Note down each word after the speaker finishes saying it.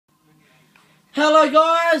Hello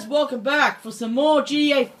guys, welcome back for some more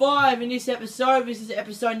GTA 5 in this episode. This is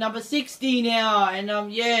episode number 60 now,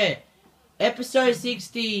 and yeah, episode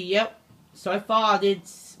 60, yep. So far I did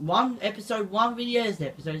episode 1 video, is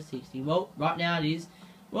episode 60. Well, right now it is.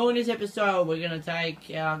 Well, in this episode we're gonna take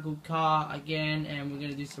our good car again, and we're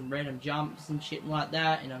gonna do some random jumps and shit like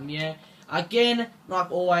that, and yeah. Again, like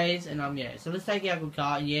always, and yeah. So let's take our good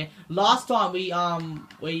car, and yeah. Last time we went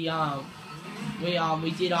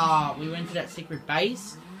to that secret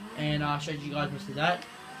base, and I showed you guys most of that.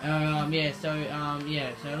 Yeah, so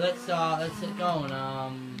let's get going.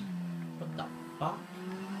 What the fuck?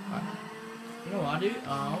 Right. You know what I do?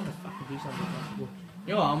 I wanna fucking do something cool.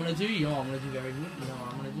 You know what I'm gonna do? You know what I'm gonna do very good? You know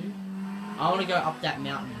what I'm gonna do? I wanna go up that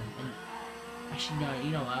mountain, and actually no,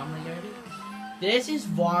 you know what I'm gonna go do? There's this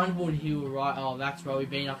Vinewood Hill, right? Oh, that's right, we've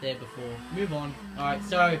been up there before. Move on. Alright,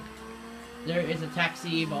 so there is a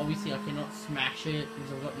taxi, but obviously I cannot smash it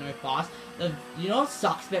because I've got no fast. You know what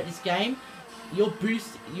sucks about this game? Your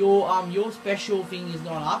boost, your special thing is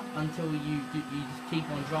not up until you just keep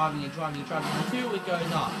on driving and driving and driving until it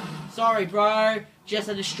goes up. Sorry, bro. Just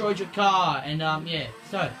I destroyed your car, and yeah.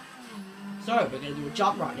 So we're gonna do a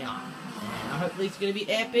jump right now, and hopefully it's gonna be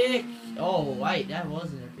epic. Oh wait, that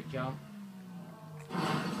was an epic jump.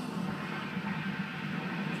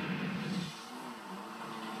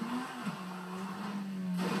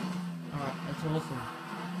 Awesome.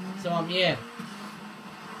 So yeah.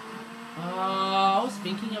 I was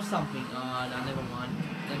thinking of something. Oh no, never mind.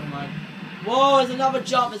 Never mind. Whoa, there's another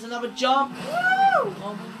jump. There's another jump. Woo!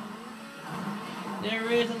 Oh,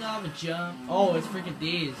 there is another jump. Oh, it's freaking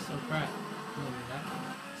theirs. Oh crap.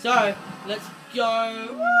 So let's go.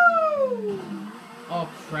 Woo! Oh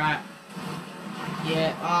crap.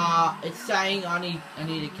 Yeah. It's saying I need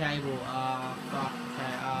a cable. Fuck.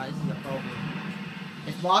 Okay. This is a problem.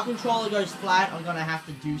 If my controller goes flat, I'm gonna have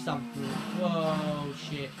to do something. Whoa,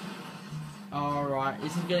 shit. Alright,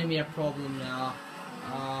 this is gonna be a problem now.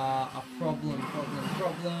 A problem.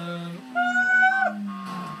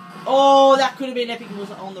 Oh, that could have been epic if it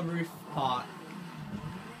wasn't on the roof part.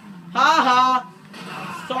 Haha!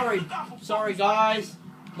 Sorry guys.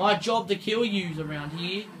 My job to kill yous around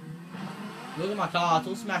here. Look at my car, it's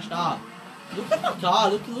all smashed up. Look at my car,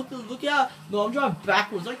 look how, no, I'm driving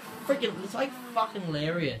backwards, it's like fucking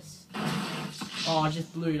hilarious. Oh, I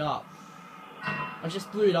just blew it up.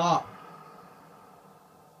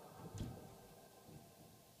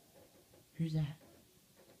 Who's that?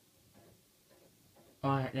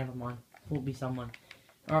 Alright, never mind. Will be someone.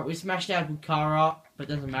 Alright, we smashed our good car up, but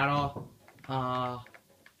it doesn't matter.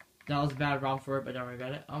 That was a bad run for it, but don't worry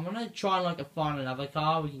about it. I'm gonna try and find another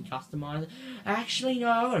car we can customize it. Actually, no,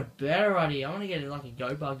 I got a better idea. I wanna get like a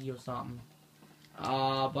go buggy or something.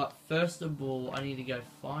 But first of all, I need to go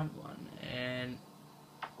find one, and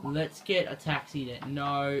let's get a taxi there.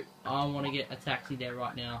 No, I want to get a taxi there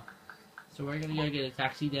right now. So we're gonna go get a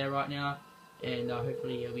taxi there right now, and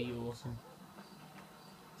hopefully it'll be awesome.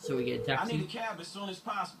 So we get a taxi. I need a cab as soon as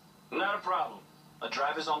possible. Not a problem. A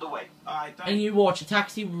driver's on the way. Alright, thanks. And you watch, a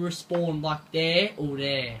taxi will respawn like there or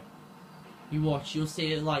there. You watch, you'll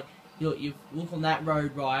see it like, you look on that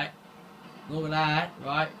road, right? Look at that,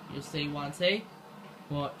 right? You'll see one, see?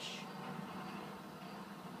 Watch.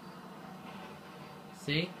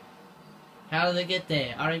 See? How did they get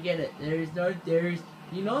there? I don't get it.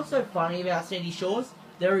 You know what's so funny about Sandy Shores?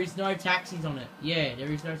 There is no taxis on it. Yeah,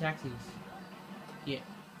 there is no taxis. Yeah.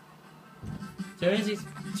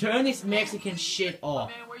 Turn this Mexican shit off.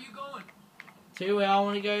 Man, where you going? To where I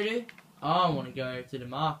want to go to? I want to go to the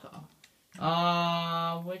marker.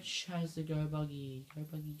 Which has the go buggy? Go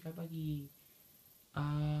buggy.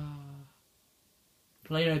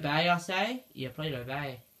 Plato Bay, I say? Yeah, Plato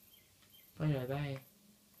Bay.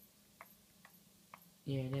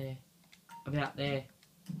 Yeah, there. About there.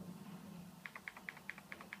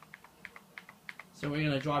 So we're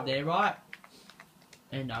gonna drive there, right?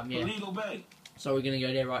 And yeah. Illegal Bay. So we're gonna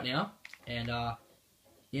go there right now, and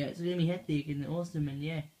yeah, it's gonna be hectic and awesome, and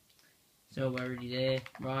yeah. So we're already there,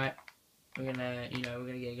 right? We're gonna, we're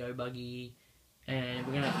gonna get a go buggy, and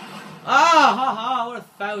we're gonna. What a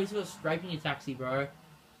fail! He's got scraping your taxi, bro.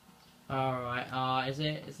 All right. Is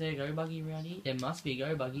there a go buggy around here? There must be a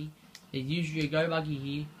go buggy. There's usually a go buggy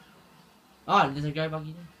here. Oh, there's a go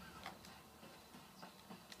buggy there.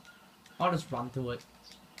 I'll just run to it.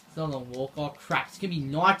 It's not a long walk. Oh crap! It's gonna be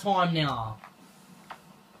night time now.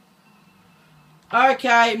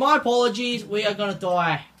 Okay, my apologies. We are gonna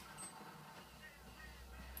die.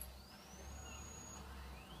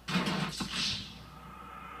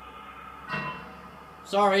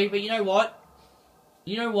 Sorry, but you know what?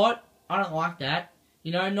 I don't like that.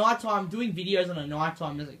 You know, nighttime, doing videos on a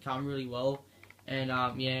nighttime doesn't come really well. And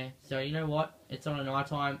yeah, so you know what? It's on a night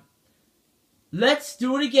time. Let's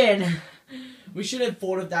do it again. We should have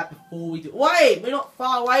thought of that before we do. Wait, we're not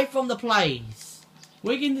far away from the place.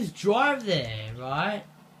 We can just drive there, right?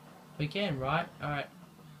 We can, right?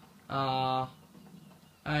 Alright.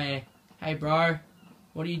 Hey bro.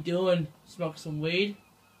 What are you doing? Smoke some weed?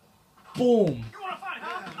 Boom.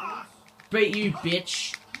 Beat you,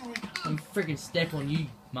 bitch. I'm freaking step on you,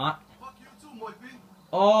 mutt.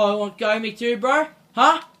 Oh, you want to go me too, bro?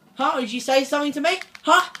 Huh? Huh? Did you say something to me?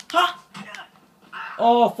 Huh? Huh?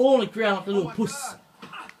 Oh, fall on the ground like a little puss.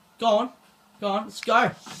 Go on. Go on, let's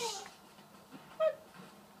go.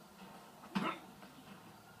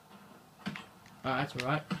 Alright, that's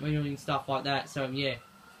alright. We're doing stuff like that, so yeah.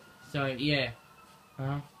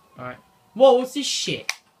 Alright. Whoa, what's this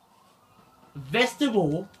shit?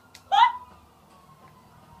 Vestibule?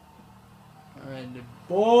 And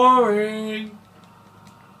boring.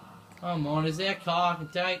 Come on, is there a car I can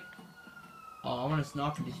take? Oh, I want to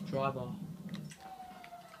snipe this driver.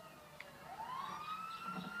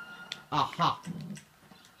 Aha.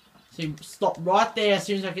 See, stop right there as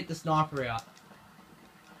soon as I get the sniper out.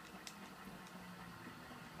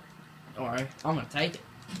 Alright, I'm gonna take it.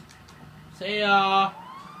 See ya.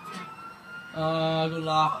 Good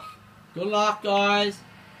luck. Good luck, guys.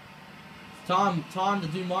 It's time to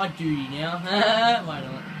do my duty now. Why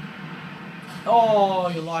not? Oh,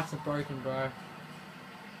 your lights are broken, bro.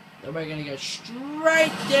 Then we're gonna go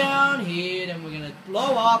straight down here, then we're gonna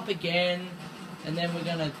blow up again, and then we're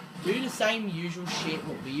gonna do the same usual shit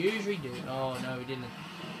what we usually do. Oh no, we didn't.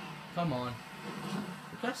 Come on.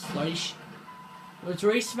 Look how slow this shit. It's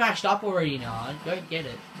already smashed up already now. I don't get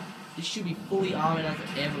it. This should be fully armored as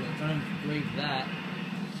ever. I don't even agree with that.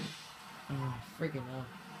 Oh, freaking hell.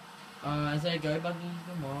 Is there a go buggy?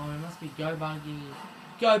 Come on, it must be go buggy.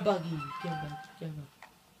 Go buggy, go buggy, go buggy.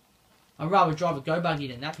 I'd rather drive a go buggy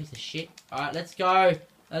than that piece of shit. Alright, let's go.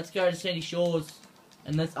 Let's go to Sandy Shores.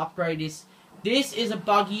 And let's upgrade this. This is a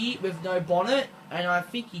buggy with no bonnet. And I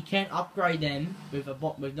think you can upgrade them with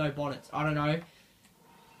with no bonnets. I don't know.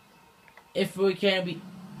 If we can,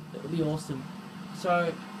 it'll be awesome.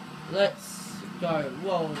 So, let's go.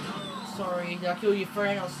 Whoa. Sorry, did I kill your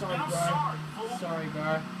friend? I'm sorry, bro. Sorry,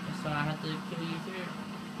 bro. Sorry, I had to kill you too.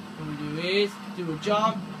 What we do is do a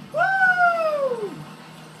jump. Woo!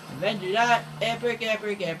 And then do that. Epic,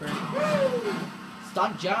 epic, epic. Woo!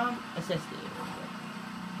 Stunt jump. Assisted.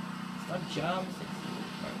 Stunt jump. Assisted.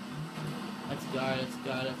 Let's go, let's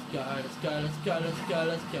go, let's go, let's go, let's go, let's go,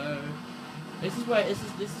 let's go. This is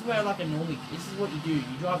where like a normally, this is what you do.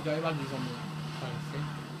 You drive go buggies on the place.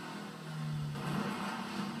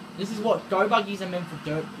 This is what go buggies are meant for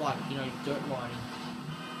dirt, like, you know, dirt riding.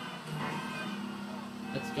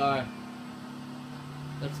 Let's go.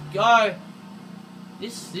 Let's go.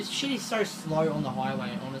 This shit is so slow on the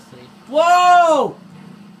highway, honestly. Whoa!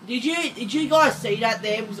 Did you guys see that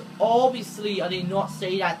there? Because obviously I did not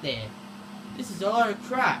see that there. This is a load of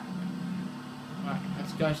crap. Alright,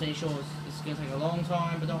 let's go Sandy Shores. This is gonna take a long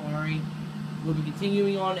time, but don't worry. We'll be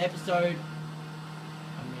continuing on episode.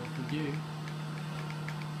 I mean, if we do.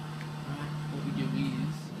 Alright, what we do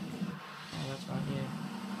is. Oh, that's right here.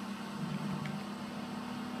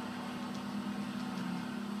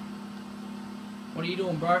 What are you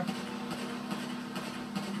doing, bro?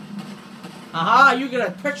 Aha, you got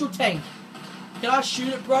a petrol tank. Can I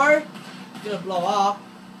shoot it, bro? It's gonna blow up.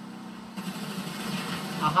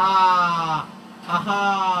 Aha!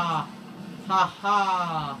 Haha!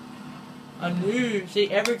 Haha! A noob.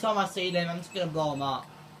 See, every time I see them, I'm just gonna blow them up.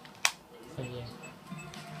 So yeah.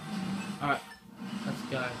 Alright, let's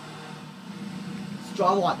go. Let's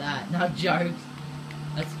drive like that. No jokes.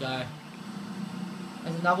 Let's go.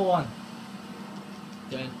 There's another one.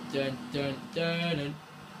 Dun dun dun dun dun.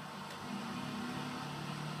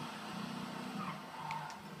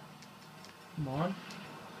 Come on.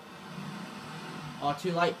 Oh,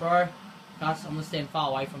 too late, bro. Guys, I'm gonna stand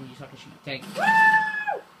far away from you so I can shoot the tank. Woo!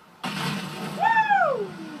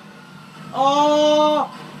 Woo!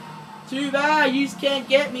 Oh! Too bad, you just can't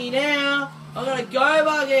get me now. I'm gonna go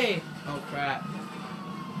buggy. Oh crap.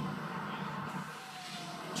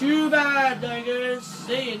 Too bad, niggas.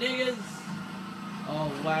 See you, niggas.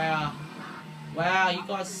 Oh wow. Wow, you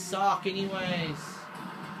guys suck anyways.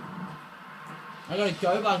 I gotta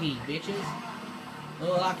go buggy, bitches.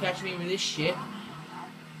 Oh, they'll catch me with this shit.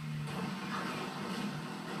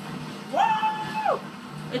 Woo!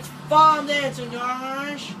 It's farm dancing,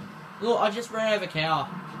 guys! Look, I just ran over a cow.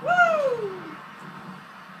 Woo!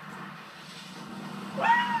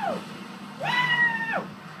 Woo! Woo!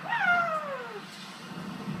 Woo!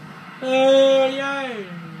 Oh, yay!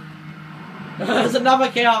 There's another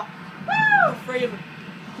cow. Woo! Free of them.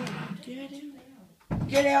 Get in there.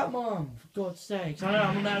 Get out, Mom. For God's sakes. I know,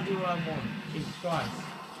 I'm allowed to do what I want. Jesus Christ.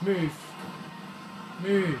 Move.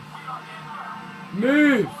 Move.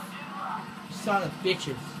 Move! You son of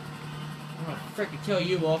bitches. I'm gonna frickin' kill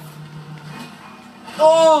you off.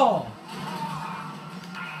 Oh!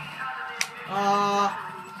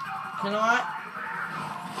 Can I?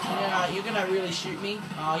 Yeah, you're gonna really shoot me?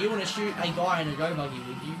 You wanna shoot a guy in a go buggy,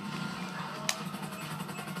 would you?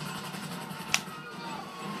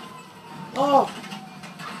 Oh!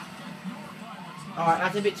 Alright,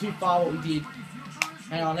 that's a bit too far what we did.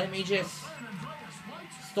 Hang on, let me just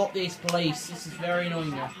stop this, police. This is very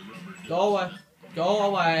annoying now. Go away. Go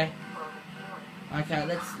away. Okay,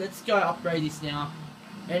 let's go upgrade this now.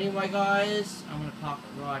 Anyway, guys, I'm gonna park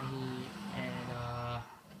it right here, and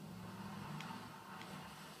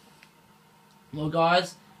well,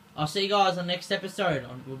 guys, I'll see you guys on the next episode.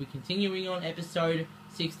 We'll be continuing on episode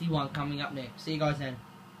 61 coming up next. See you guys then.